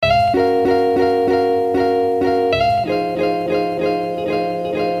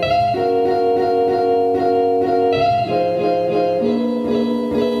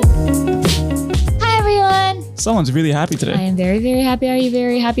Someone's really happy I today. am very, very happy. Are you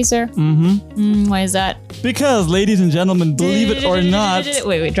very happy, sir? Why is that? Because, ladies and gentlemen, believe it or not,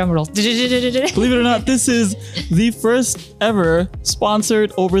 Wait, drum roll. believe it or not, this is the first ever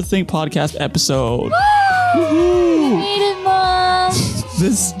sponsored Overthink podcast episode. Woohoo! Made it, Mom.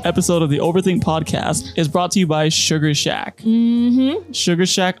 This episode of the Overthink podcast is brought to you by Sugar Shack. Sugar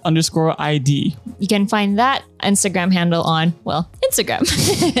Shack _ID. You can find that Instagram handle on, well, Instagram.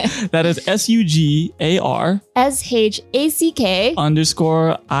 That is SUGAR SHACK.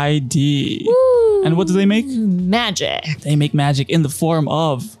 _ID. And what do they make? Magic. They make magic in the form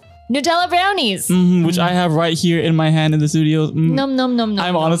of, Nutella brownies. which I have right here in my hand in the studio. Nom, nom, nom, nom.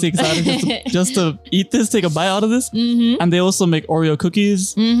 I'm honestly excited just to eat this, take a bite out of this. And they also make Oreo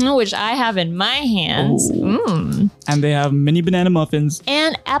cookies. Which I have in my hands. And they have mini banana muffins.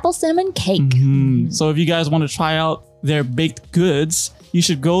 And apple cinnamon cake. So if you guys want to try out their baked goods, you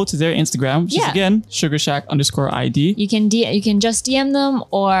should go to their Instagram, which is again Sugar Shack _ID. You can just DM them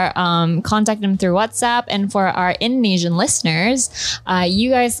or contact them through WhatsApp. And for our Indonesian listeners, you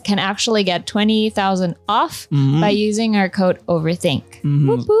guys can actually get 20,000 off by using our code Overthink.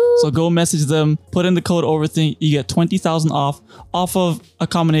 Whoop, whoop. So go message them, put in the code Overthink, you get 20,000 off of a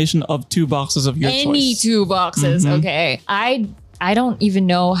combination of 2 boxes of your Any choice. 2 boxes. Okay. I don't even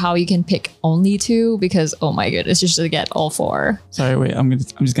know how you can pick only 2 because, oh my goodness, just to get all 4. Sorry, wait, I'm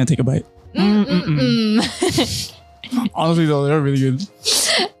just gonna take a bite. Honestly though, they're really good.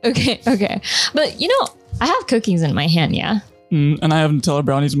 Okay. But I have cookies in my hand, yeah? And I have Nutella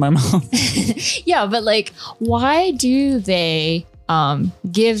brownies in my mouth. Yeah, but like, why do they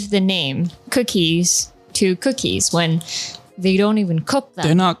give the name cookies to cookies when they don't even cook them?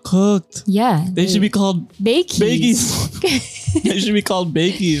 They're not cooked. Yeah. They should be called bakies. bakies. They should be called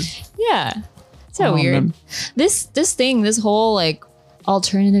bakies. Yeah. So Oh, weird. man. This whole like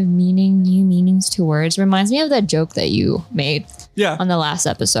alternative meaning, new meanings to words reminds me of that joke that you made Yeah. on the last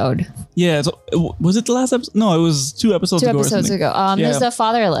episode. Yeah. So, was it the last episode? No, it was 2 episodes 2 ago. or episodes something. ago. Yeah. There's the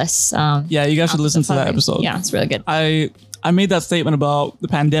fatherless. Yeah, you guys should listen to that episode. Yeah, it's really good. I made that statement about the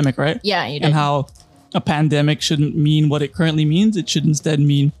pandemic, right? Yeah, you did. And how a pandemic shouldn't mean what it currently means. It should instead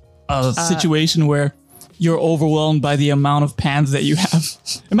mean a situation where you're overwhelmed by the amount of pans that you have.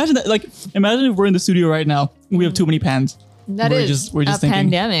 Imagine that. Like, imagine if we're in the studio right now and we have too many pans. That we're is just a thinking,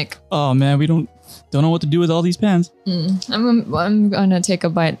 pandemic. oh man, we don't know what to do with all these pans. I'm gonna take a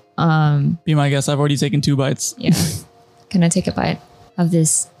bite. Be my guest. I've already taken 2 bites. Yeah. Gonna take a bite of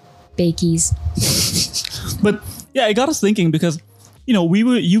this bakies. But yeah, it got us thinking because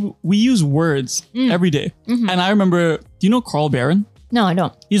we use words every day. And I remember, do you know Carl Barron? No, I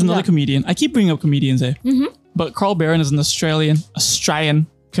don't. He's another comedian. I keep bringing up comedians, but Carl Barron is an Australian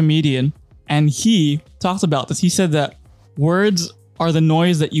comedian, and he talked about this. He said that words are the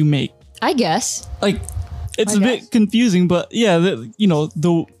noise that you make. I guess. Like, it's I a guess. bit confusing, but yeah, the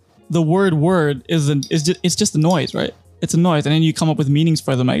word it's just a noise, right? It's a noise, and then you come up with meanings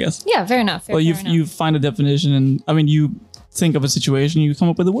for them, I guess. Yeah, fair enough. Well, you find a definition, and I mean, you think of a situation, you come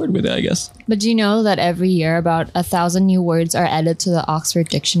up with a word with it, I guess. But do you know that every year about 1,000 new words are added to the Oxford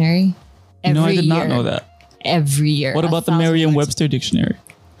Dictionary? No, I did not year. know that. Every year. What about the 1,000 words. Merriam-Webster dictionary?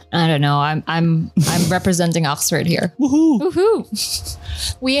 I don't know. I'm representing Oxford here. Woohoo! Woohoo!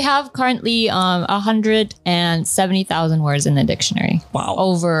 We have currently 170,000 words in the dictionary. Wow.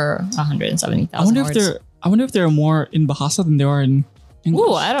 Over 170,000 I wonder words. I wonder if there are more in Bahasa than there are in English.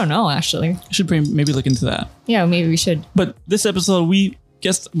 Ooh, I don't know actually. I should maybe look into that. Yeah, maybe we should. But this episode, we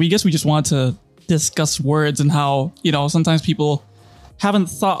guess we just want to discuss words and how, sometimes people haven't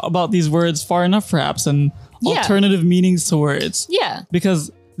thought about these words far enough, perhaps, and alternative meanings to words. Yeah. Because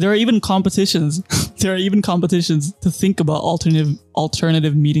there are even competitions. There are even competitions to think about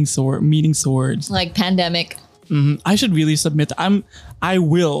alternative meanings to words. Like pandemic. I should really submit. I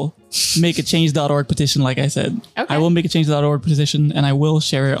will make a change.org petition, like I said. Okay. I will make a change.org petition and I will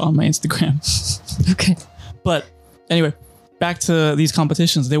share it on my Instagram. Okay. But anyway, back to these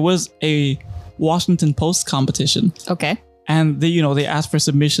competitions. There was a Washington Post competition. Okay. And they asked for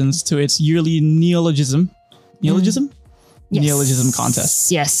submissions to its yearly neologism Yes. neologism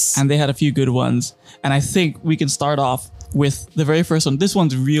contest. Yes. And they had a few good ones. And I think we can start off with the very first one. This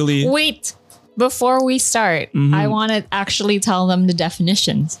one's really... Wait. Before we start, I want to actually tell them the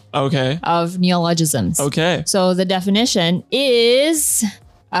definitions Okay. of neologisms. Okay. So the definition is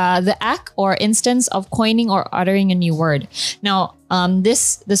the act or instance of coining or uttering a new word. Now,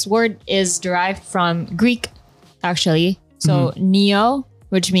 this word is derived from Greek, actually. So neo,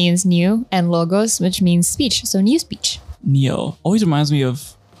 which means new, and logos, which means speech. So new speech. Neo. Always reminds me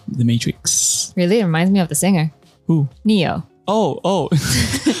of The Matrix. Really, it reminds me of the singer. Who? Neo. Oh.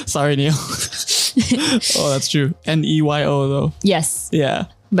 Sorry, Neo. Oh, that's true. Neyo though. Yes, Yeah.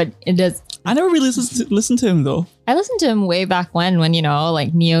 but it does. I never really listened to him though. I listened to him way back when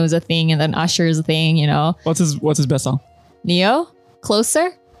like Neo's a thing and then Usher's a thing. What's his best song? Neo,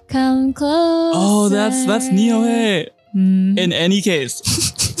 Closer, come close. Oh, that's Neo. Hey. In any case,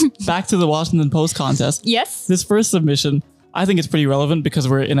 back to the Washington Post contest. Yes. This first submission, I think it's pretty relevant because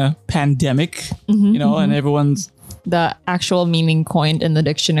we're in a pandemic, and everyone's The actual meaning coined in the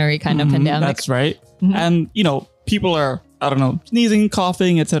dictionary kind of pandemic. That's right. And, people are, I don't know, sneezing,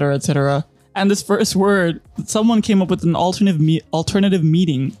 coughing, etc., etc. And this first word, someone came up with an alternative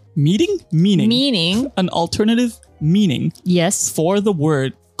meaning. Meaning. An alternative meaning Yes. for the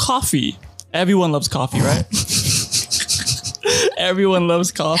word coffee. Everyone loves coffee, right? Everyone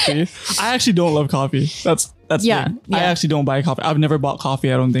loves coffee. I actually don't love coffee. That's Yeah, me. yeah. I actually don't buy coffee. I've never bought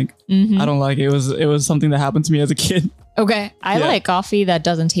coffee, I don't think. I don't like it. It was something that happened to me as a kid. Okay. I Yeah. like coffee that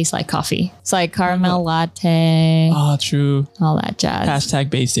doesn't taste like coffee. It's like caramel latte, Ah, true. all that jazz. Hashtag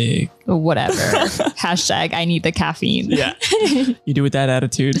basic. Whatever. Hashtag I need the caffeine. Yeah. You do with that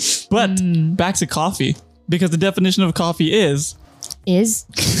attitude. But back to coffee. Because the definition of coffee is, Is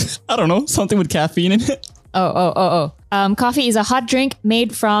I don't know, something with caffeine in it. Coffee is a hot drink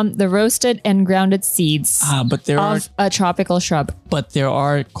made from the roasted and grounded seeds But there of a tropical shrub.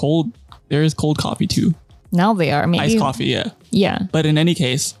 is cold coffee too. Now they are maybe Iced coffee, yeah. Yeah. But in any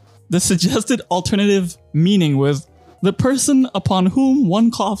case, the suggested alternative meaning was the person upon whom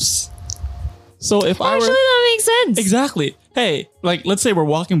one coughs. So if I Actually, were that makes sense. exactly, hey, like let's say we're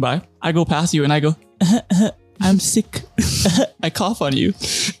walking by, I go past you and I go, I'm sick. I cough on you,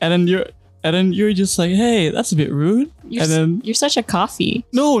 and then you're just like, hey, that's a bit rude. You're such a coffee.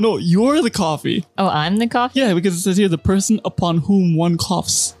 No, you're the coffee. Oh, I'm the coffee? Yeah, because it says here the person upon whom one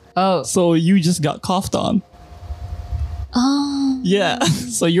coughs. Oh. So you just got coughed on. Oh. Yeah,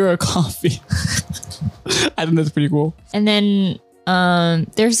 so you're a coffee. I think that's pretty cool. And then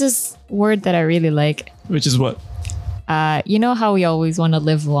there's this word that I really like. Which is what? You know how we always want to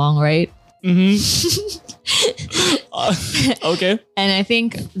live long, right? Okay. And I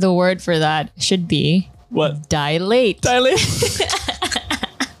think the word for that should be What? dilate. Dilate.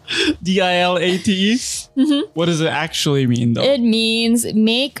 Dilate. What does it actually mean though? It means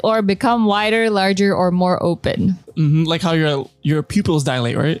make or become wider, larger, or more open. Like how your pupils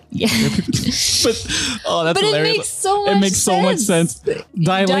dilate, right? Yeah. But that's But it hilarious. makes so much It makes so much sense.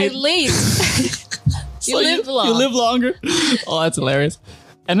 Dilate. Dilate. So live long. You live longer. Oh, that's hilarious.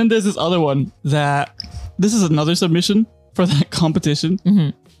 And then there's this other one that this is another submission for that competition,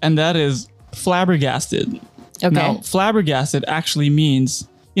 and that is flabbergasted. Okay. Now, flabbergasted actually means,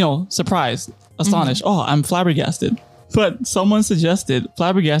 surprised, astonished. Oh, I'm flabbergasted. But someone suggested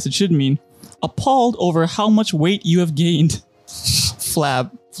flabbergasted should mean appalled over how much weight you have gained.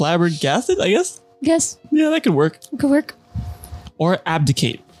 Flabbergasted, I guess? Yes. Yeah, that could work. It could work. Or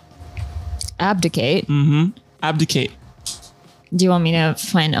abdicate. Abdicate. Abdicate. Do you want me to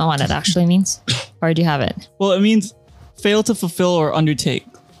find out what it actually means? Or do you have it? Well, it means fail to fulfill or undertake.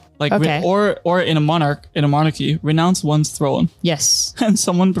 Like Okay. or in a monarchy, renounce one's throne. Yes. And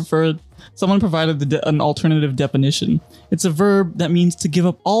someone provided an alternative definition. It's a verb that means to give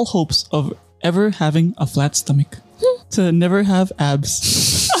up all hopes of ever having a flat stomach. To never have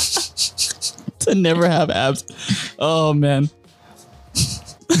abs. To never have abs. Oh man.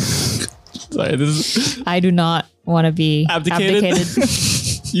 Sorry, this is I do not want to be abdicated.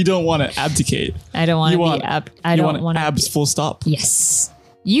 abdicated. You don't want to abdicate. I don't want to be I You don't want to abs full stop. Yes.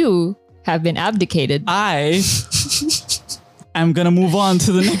 You have been abdicated. I am gonna move on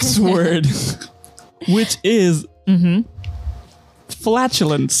to the next word, which is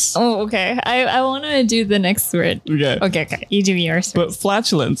flatulence. Oh, okay. I want to do the next word. Okay. Okay. You do yours. But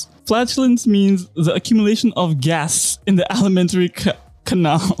flatulence. Flatulence means the accumulation of gas in the alimentary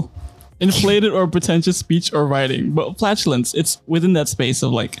canal. Inflated or pretentious speech or writing. But flatulence, it's within that space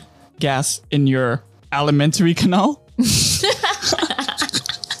of like gas in your alimentary canal.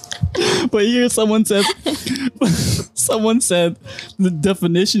 But here someone said the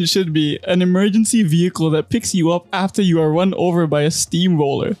definition should be an emergency vehicle that picks you up after you are run over by a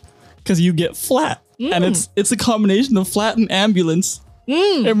steamroller because you get flat. And it's a combination of flat and ambulance.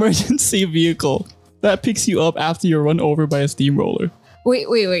 Emergency vehicle that picks you up after you're run over by a steamroller.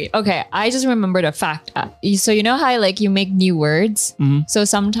 Wait. Okay, I just remembered a fact. So you know how like you make new words? So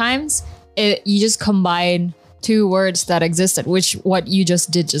sometimes you just combine two words that existed, which what you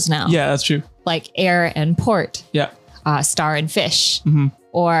just did just now. Yeah, that's true. Like air and port, Yeah. star and fish,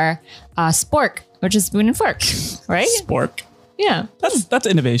 or spork, which is spoon and fork, right? Spork. Yeah, That's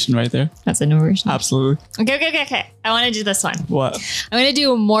innovation right there. that's an innovation. Absolutely. Okay. I want to do this one. What? I'm going to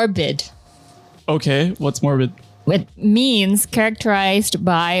do morbid. Okay, what's morbid? It means characterized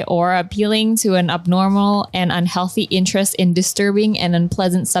by or appealing to an abnormal and unhealthy interest in disturbing and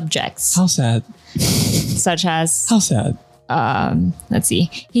unpleasant subjects, How sad. such as How sad. let's see.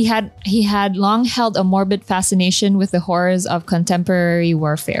 He had long held a morbid fascination with the horrors of contemporary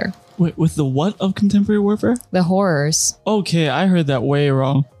warfare. Wait, with the what of contemporary warfare? The horrors. Okay, I heard that way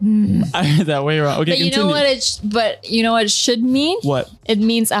wrong. I heard that way wrong. Okay, But you continue. know what it should mean? What? It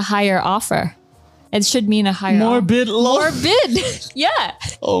means a higher offer. It should mean a higher Morbid lol. Morbid. Yeah.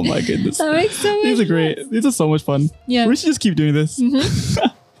 Oh my goodness. That makes so much These are great. These are so much fun. Yeah. We should just keep doing this.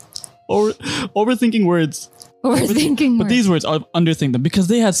 Overthinking words. Overthinking But these words are underthink them because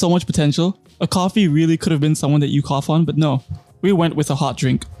they had so much potential. A coffee really could have been someone that you cough on, but no. We went with a hot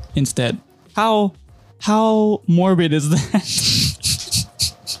drink instead. How morbid is that?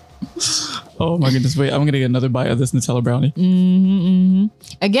 Oh my goodness. Wait, I'm gonna get another bite of this Nutella brownie.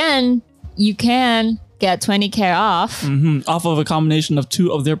 Again, you can get 20K off. Off of a combination of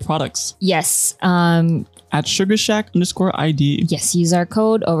 2 of their products. Yes. At sugarshack_ID. Yes, use our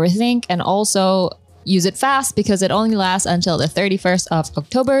code overthink and also use it fast because it only lasts until the 31st of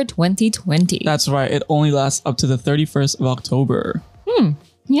October 2020. That's right. It only lasts up to the 31st of October.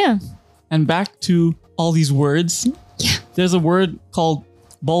 Yeah. And back to all these words. Yeah. There's a word called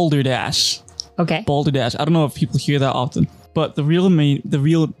balderdash. Okay. Balderdash. I don't know if people hear that often, but the real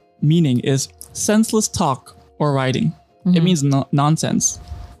meaning is senseless talk or writing. It means nonsense.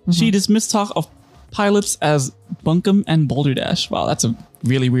 She dismissed talk of pilots as bunkum and balderdash. Wow, that's a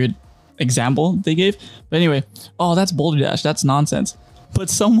really weird example they gave. But anyway, oh, that's balderdash. That's nonsense. But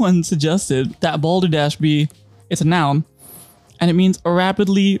someone suggested that balderdash it's a noun, and it means a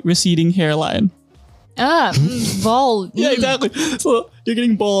rapidly receding hairline. Bald. Yeah, exactly. So you're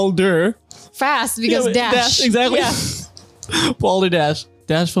getting balder. Fast because Yeah, dash. exactly. Yeah. Balderdash.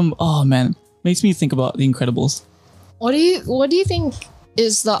 Dash from, oh man, makes me think about The Incredibles. What do you think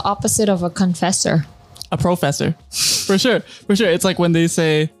is the opposite of a confessor? A professor. For sure. It's like when they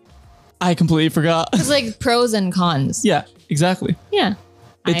say, I completely forgot. It's like pros and cons. Yeah, exactly. Yeah.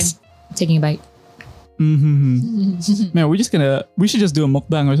 It's- I'm taking a bite. Man, we should just do a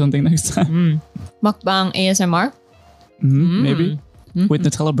mukbang or something next time. Mukbang ASMR. Maybe. With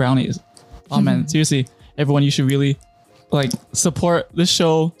Nutella brownies. Oh man, seriously, everyone, you should really support this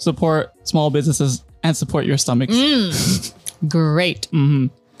show, support small businesses, and support your stomachs. Great.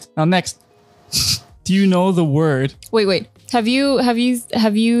 Now next, do you know the word? Wait. Have you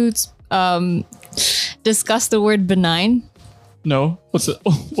discussed the word benign? No. What's it?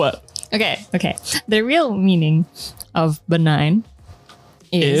 Oh, what? Okay. The real meaning of benign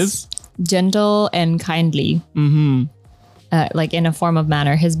is gentle and kindly. Like in a form of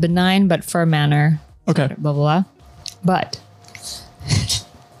manner. His benign but firm manner. Okay. Blah, blah, blah. But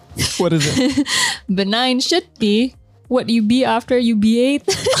What is it? benign should be what you be after you be 8.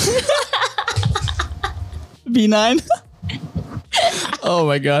 B9? Oh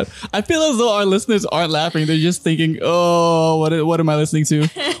my god. I feel as though our listeners aren't laughing. They're just thinking, oh, what am I listening to?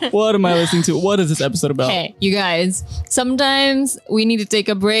 What am I listening to? What is this episode about? Hey, you guys, sometimes we need to take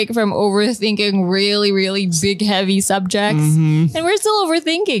a break from overthinking really, really big, heavy subjects. And we're still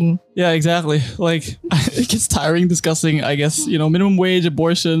overthinking. Yeah, exactly. Like, it gets tiring discussing, I guess, minimum wage,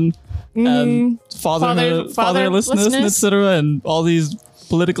 abortion, and fatherlessness, etc., and all these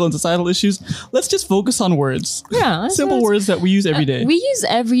political and societal issues. Let's just focus on words. Yeah. Simple words that we use every day. We use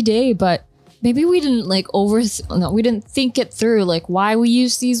every day, but maybe we didn't we didn't think it through, like why we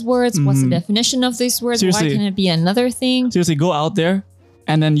use these words, what's the definition of these words, Seriously. why can it be another thing? Seriously, go out there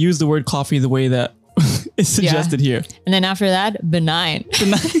and then use the word coffee the way that is suggested here. And then after that, benign.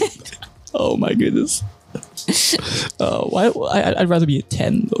 Oh my goodness. I'd rather be a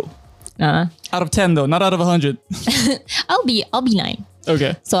 10 though. Out of 10 though, not out of 100. I'll be 9.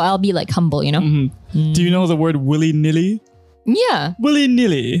 Okay. So I'll be like humble, you know? Do you know the word willy-nilly? Yeah.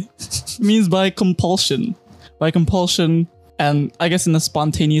 Willy-nilly means by compulsion. By compulsion and I guess in a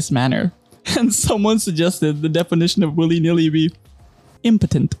spontaneous manner. And someone suggested the definition of willy-nilly be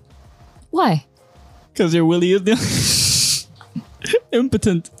impotent. Why? Because your willy is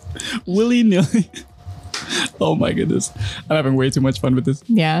impotent. Willy-nilly. Oh my goodness. I'm having way too much fun with this.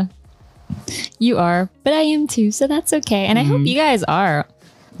 Yeah. You are, but I am too, so that's okay. And I hope you guys are.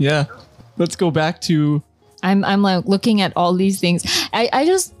 Yeah. Let's go back to... I'm like looking at all these things. I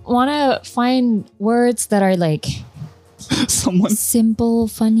just want to find words that are like someone simple,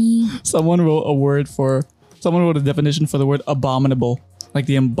 funny. Someone wrote a definition for the word abominable. Like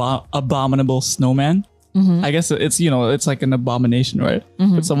the abominable snowman. I guess it's, it's like an abomination, right?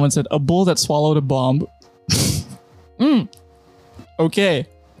 But someone said a bull that swallowed a bomb. Okay.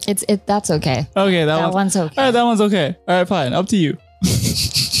 That's okay. Okay, That one's okay. All right, that one's okay. All right, fine. Up to you.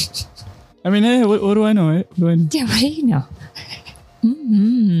 I mean, hey, what do I know? Right? What do I know? Yeah, what do you know?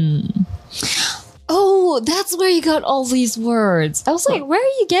 Oh, that's where you got all these words. I was like, where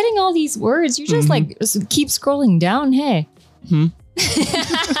are you getting all these words? You just like keep scrolling down. Hey. Do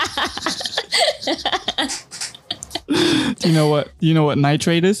you know what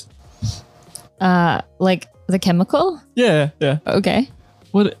nitrate is? Like the chemical? Yeah. Okay.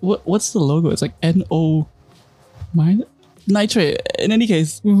 What's the logo? It's like NO minus nitrate. In any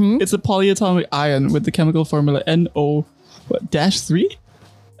case, it's a polyatomic ion with the chemical formula NO-3.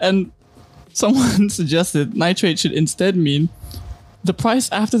 And someone suggested nitrate should instead mean the price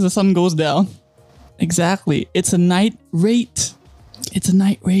after the sun goes down. Exactly. It's a night rate. It's a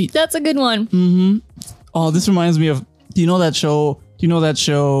night rate. That's a good one. Oh, this reminds me of, do you know that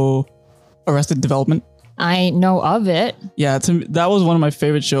show Arrested Development? I know of it. Yeah, that was one of my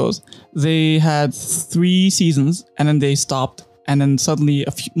favorite shows. They had 3 seasons and then they stopped. And then suddenly,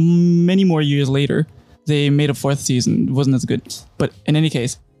 many more years later, they made a 4th season. It wasn't as good. But in any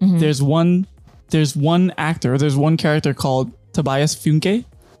case, there's one character called Tobias Funke.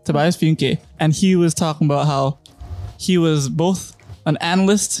 And he was talking about how he was both an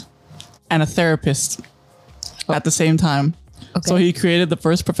analyst and a therapist at the same time. Okay. So he created the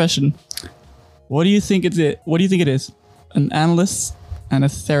first profession. What do you think it is? An analyst and a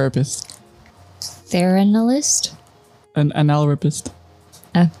therapist. Theranologist? An analrapist.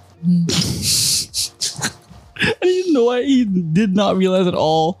 And he did not realize at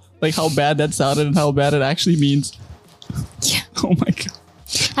all like how bad that sounded and how bad it actually means. Yeah. Oh my god.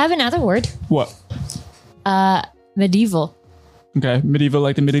 I have another word. What? Medieval. Okay, medieval,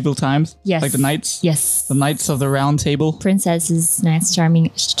 like the medieval times? Yes. Like the knights? Yes. The knights of the round table? Princesses, knights, charming.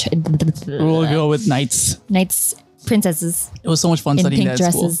 We'll go with knights. Knights, princesses. It was so much fun In studying pink that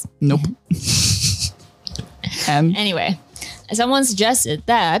at dresses. school. Nope. And? Anyway, someone suggested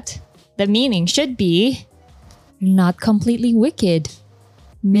that the meaning should be not completely wicked.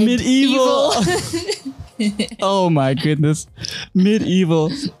 Medieval. Oh my goodness. Medieval.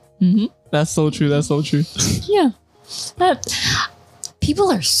 That's so true. Yeah. People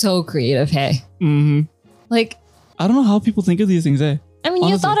are so creative, hey? Like, I don't know how people think of these things, eh? I mean,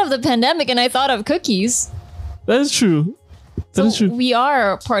 Honestly. you thought of the pandemic and I thought of cookies. That is true. That is true. We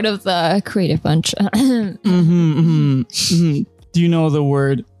are part of the creative bunch. Do you know the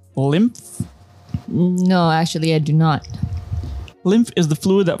word lymph? No, actually, I do not. Lymph is the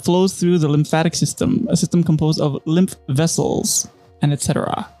fluid that flows through the lymphatic system, a system composed of lymph vessels and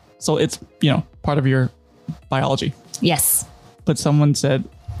etc. So it's, part of your biology. Yes. But someone said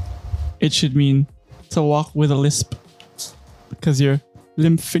it should mean to walk with a lisp because you're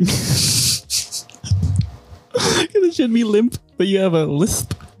lymphing. Because it should be limp, but you have a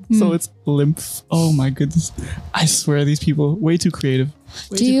lisp. So it's lymph. Oh my goodness. I swear these people way too creative.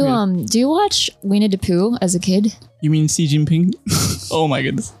 Do you watch Winnie the Pooh as a kid? You mean Xi Jinping? Oh my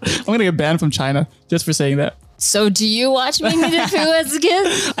goodness. I'm going to get banned from China just for saying that. So do you watch Winnie the Pooh as a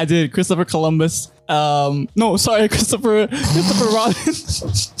kid? I did. Christopher Columbus. Christopher Robin.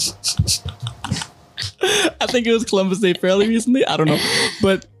 I think it was Columbus Day fairly recently. I don't know.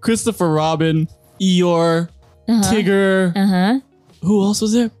 But Christopher Robin, Eeyore, Tigger. Who else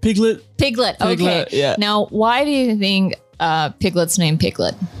was there? Piglet. Okay. Yeah. Now, why do you think Piglet's named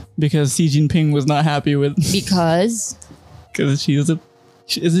Piglet? Because Xi Jinping was not happy with. Because she is it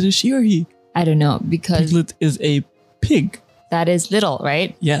a she or he? I don't know. Because Piglet is a pig. That is little,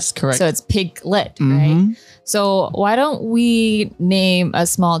 right? Yes, correct. So it's Piglet, right? So why don't we name a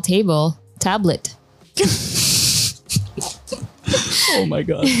small table Tablet? Oh my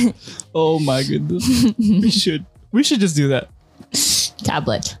god. Oh my goodness. We should just do that.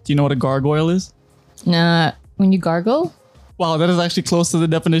 Tablet. Do you know what a gargoyle is? When you gargle? Wow, that is actually close to the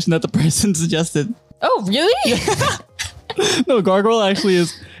definition that the person suggested. Oh, really? No, gargoyle actually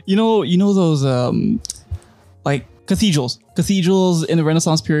is, you know those like cathedrals in the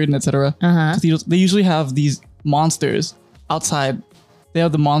Renaissance period and etc. Cathedrals, they usually have these monsters outside. They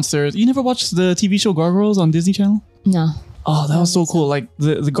have the monsters. You never watched the TV show Gargoyles on Disney Channel? No. Oh, that was so cool. Like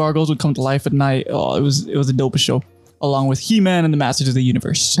the gargoyles would come to life at night. Oh, it was the dopest show, along with He-Man and the Masters of the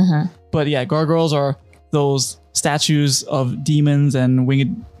Universe. But yeah, gargoyles are those statues of demons and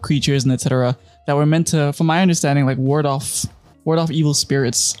winged creatures and etc. that were meant to, from my understanding, like ward off evil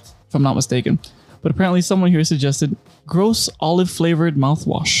spirits, if I'm not mistaken. But apparently someone here suggested gross olive flavored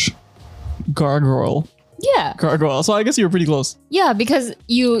mouthwash. Gargoyle. Yeah. Gargoyle. So I guess you were pretty close. Yeah, because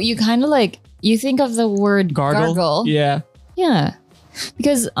you kind of like, you think of the word gargle. Yeah. Yeah.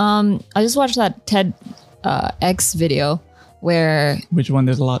 Because I just watched that TED X video where Which one?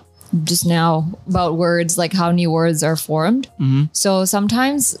 There's a lot. just now about words, like how new words are formed. Mm-hmm. So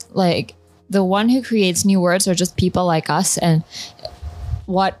sometimes, like, the one who creates new words are just people like us, and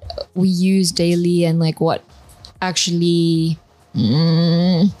what we use daily, and like what actually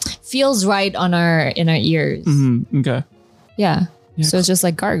feels right on in our ears. Mm-hmm. Okay. Yeah. Yeah. So it's just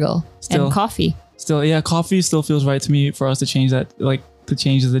like gargle Still. and coffee. Still, yeah, coffee still feels right to me for us to change that, like to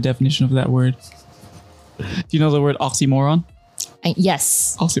change the definition of that word. Do you know the word oxymoron?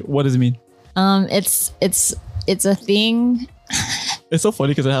 Yes. What does it mean? It's a thing. It's so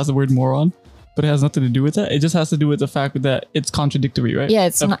funny because it has the word moron, but it has nothing to do with that. It just has to do with the fact that it's contradictory, right? Yeah,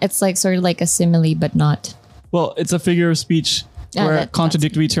 it's not. It's like sort of like a simile, but not. Well, it's a figure of speech Yeah, where that's-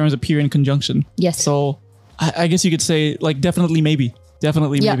 contradictory terms appear in conjunction. Yes. So I guess you could say like definitely maybe.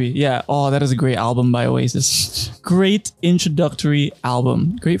 Definitely Yeah. maybe. Yeah. Oh, that is a great album by Oasis. Great introductory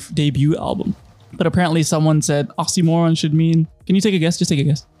album. Great debut album. But apparently someone said oxymoron should mean. Can you take a guess? Just take a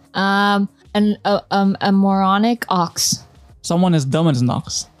guess. A moronic ox. Someone as dumb as an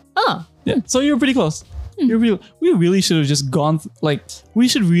ox. Oh, Yeah. So you're pretty close. We really should have just gone. We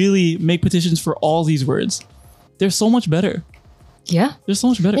should really make petitions for all these words. They're so much better. yeah. They're so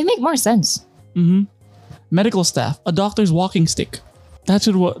much better. They make more sense. Medical staff, a doctor's walking stick. That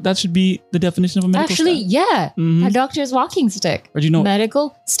should be the definition of a medical Actually, staff. yeah. A doctor's walking stick. Or do you know?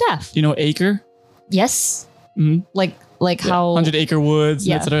 Medical staff. Do you know acre? Yes. Mhm. Like how. 100-acre woods,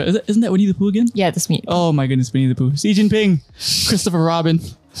 Yeah. etc. Isn't that Winnie the Pooh again? Yeah, this mean. Oh my goodness, Winnie the Pooh. Xi Jinping, Christopher Robin.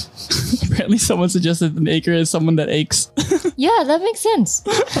 Apparently, someone suggested an acre is someone that aches. Yeah, that makes sense.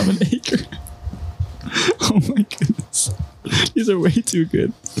 Of an acre. Oh my goodness, these are way too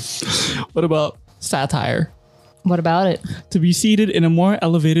good. What about satire? What about it? To be seated in a more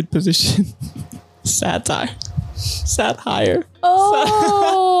elevated position. Satire. Satire.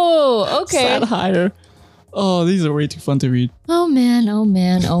 Oh, okay. Satire. Oh, these are way too fun to read. Oh man, oh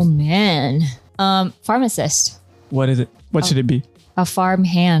man, oh man. Pharmacist. What is it? What should it be? A farm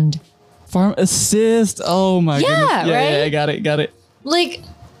hand. Farm assist. Oh my goodness. Yeah, right? Yeah, got it. Like,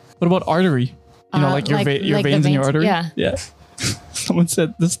 What about artery? You know, like your like the veins in your veins, artery. yeah. Yeah. Someone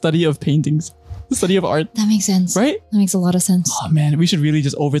said the study of paintings, the study of art. that makes sense. Right? That makes a lot of sense. Oh man, we should really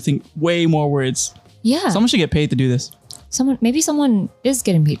just overthink way more words. Yeah. Someone should get paid to do this. Maybe someone is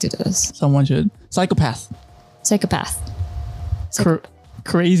getting paid to do this. Someone should. Psychopath. Psychopath.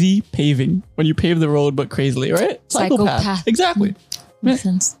 Crazy paving. When you pave the road, but crazily, right? Psychopath. Exactly. Man, Makes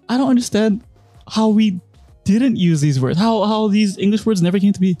sense. I don't understand how we didn't use these words. How these English words never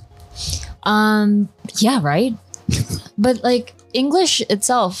came to be. Yeah, right? But like English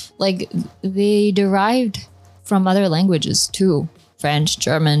itself, like they derived from other languages too. French,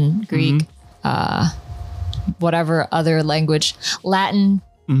 German, Greek, whatever other language. Latin.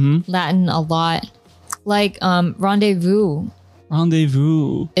 Latin a lot. Like rendezvous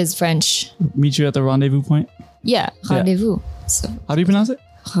Rendezvous. is French. Meet you at the rendezvous point. Yeah, rendezvous. So How do you pronounce it?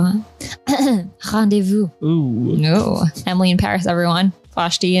 rendezvous. Ooh. No. Emily in Paris, everyone.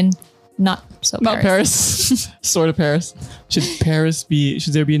 Vashti in not so Not Paris. Paris. Sort of Paris.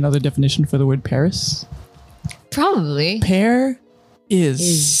 Should there be another definition for the word Paris? Probably. Pair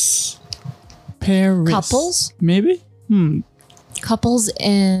is. Paris. Couples? Maybe? Couples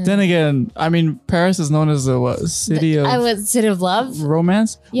in Then again, I mean, Paris is known as the what? City of I was City of Love.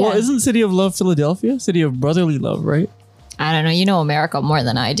 romance? Yeah. Well, isn't City of Love Philadelphia? City of brotherly love, right? I don't know. You know America more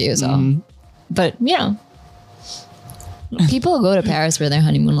than I do, so. Mm-hmm. But you know, people go to Paris for their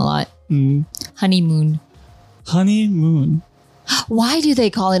honeymoon a lot. Honeymoon. Honeymoon. Why do they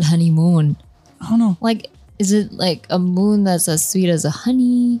call it honeymoon? I don't know. Like, is it like a moon that's as sweet as a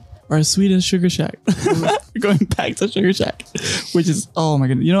honey? Or as sweet as Sugar Shack. We're going back to Sugar Shack, which is, oh my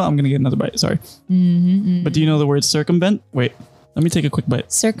goodness. You know what? I'm going to get another bite. Sorry. But do you know the word circumvent? Wait, let me take a quick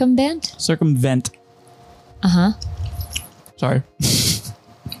bite. Circumvent? Circumvent. Uh-huh. Sorry.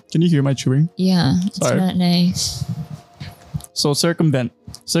 Can you hear my chewing? Yeah. It's Sorry. not nice. So circumvent.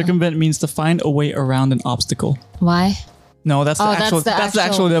 Circumvent means to find a way around an obstacle. Why? No, that's the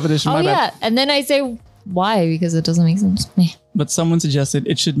actual definition. Oh, My yeah. bad. And then I say why because it doesn't make sense to me. But someone suggested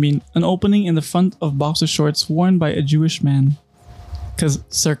it should mean an opening in the front of boxer shorts worn by a Jewish man. Because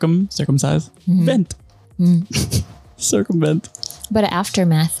circumcised, vent. Circumvent. But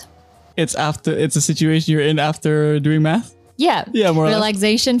aftermath. It's a situation you're in after doing math. Yeah. Yeah, more or less.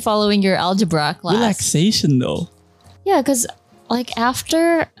 Relaxation following your algebra class. Relaxation though. Yeah, because like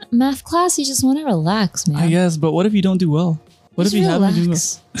after math class, you just want to relax, man. I guess, but what if you don't do well? What Just if you haven't do well?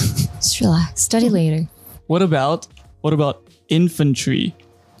 relax. Just relax. Study later. What about infantry?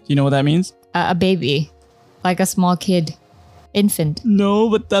 Do you know what that means? A baby, like a small kid, infant. No,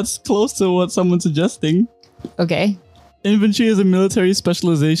 but that's close to what someone's suggesting. Okay. Infantry is a military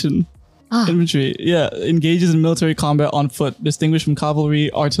specialization. Infantry, yeah, engages in military combat on foot, distinguished from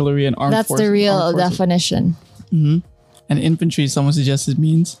cavalry, artillery, and armed That's forces. the real armed forces. definition. And infantry, someone suggested,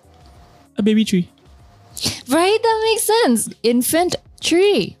 means a baby tree. Right? That makes sense. Infant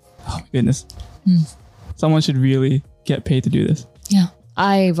tree. Oh my goodness. Someone should really get paid to do this. Yeah.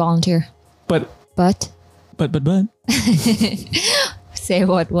 I volunteer. But. But. Say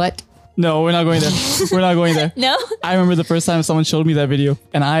what? No, we're not going there. We're not going there. No? I remember the first time someone showed me that video,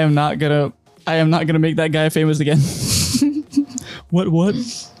 and I am not gonna make that guy famous again. What?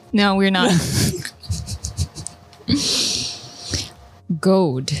 No, we're not.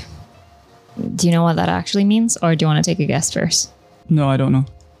 Goad. Do you know what that actually means? Or do you want to take a guess first? No, I don't know.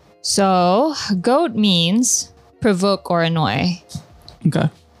 So, goad means provoke or annoy. Okay.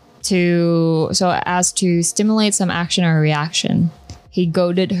 So as to stimulate some action or reaction. He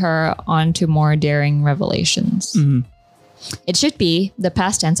goaded her on to more daring revelations. It should be the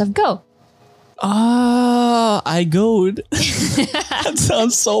past tense of go. I goad. That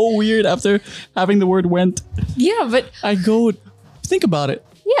sounds so weird after having the word went. Yeah, but I goad. Think about it.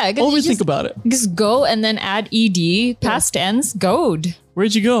 yeah, Overthink about it. Just go and then add ed, past tense, goad.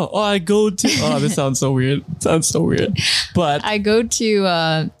 Where'd you go? Oh, I go to. Oh, this sounds so weird. Sounds so weird. But I go to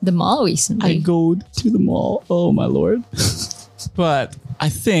the mall recently. I go to the mall. Oh my lord. But I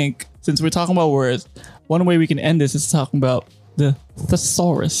think since we're talking about words, one way we can end this is talking about the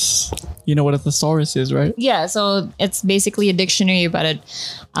thesaurus. You know what a thesaurus is, right? Yeah, so it's basically a dictionary about it.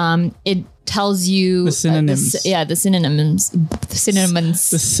 It tells you The synonyms. the synonyms.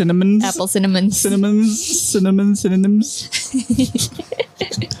 The cinnamons. Apple cinnamons. Synonyms.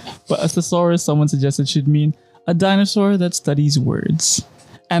 But a thesaurus, someone suggested, should mean a dinosaur that studies words.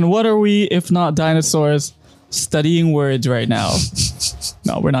 And what are we if not dinosaurs studying words right now?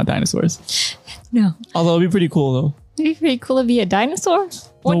 No, we're not dinosaurs. No. Although it'd be pretty cool though. It'd be pretty cool to be a dinosaur.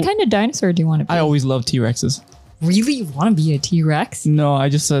 What No. kind of dinosaur do you want to be? I always love T-Rexes. Really want to be a T-Rex? No, I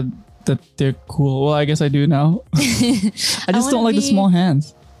just said that they're cool. Well, I guess I do now. I just wanna don't like the be- small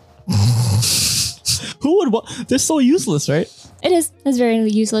hands. Who would want? They're so useless, right? It is. It's very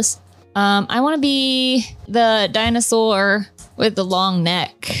useless. I want to be the dinosaur with the long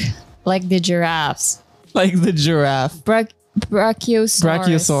neck, like the giraffes. Like the giraffe. Brachiosaurus.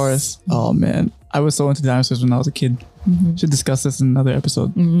 Brachiosaurus. Oh man, I was so into dinosaurs when I was a kid. Should discuss this in another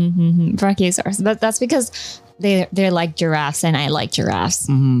episode. Brachiosaurus. That's because they're like giraffes, and I like giraffes.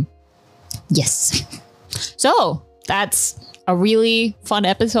 Yes. So that's a really fun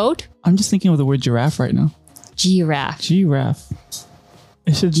episode. I'm just thinking of the word giraffe right now. Giraffe. Giraffe.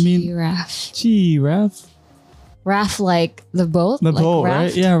 It should mean Giraffe. giraffe. Raft like the boat? The like boat, right?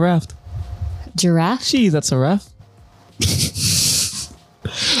 raft? Yeah, raft. Giraffe? Gee, that's a raft.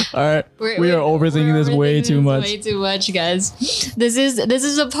 All right, we are overthinking this way too much. Way too much, guys. This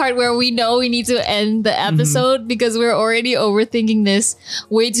is a part where we know we need to end the episode because we're already overthinking this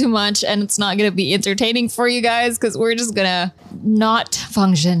way too much, and it's not gonna be entertaining for you guys because we're just gonna not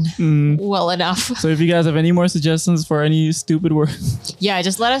function well enough. So if you guys have any more suggestions for any stupid words, Yeah,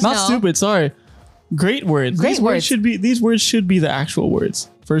 just let us know. not stupid, sorry, great words. Great these words. These words should be the actual words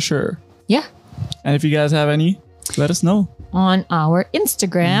for sure. Yeah, And if you guys have any, let us know. on our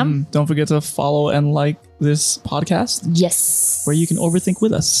Instagram. Don't forget to follow and like this podcast Yes, where you can overthink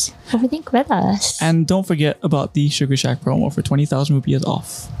with us. overthink with us. And don't forget about the Sugar Shack promo for 20,000 rupees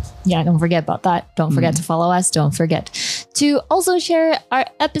off. Yeah, don't forget about that. Don't forget to follow us. Don't forget to also share our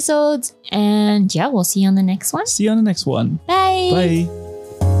episodes. And yeah, we'll see you on the next one. See you on the next one. Bye. Bye.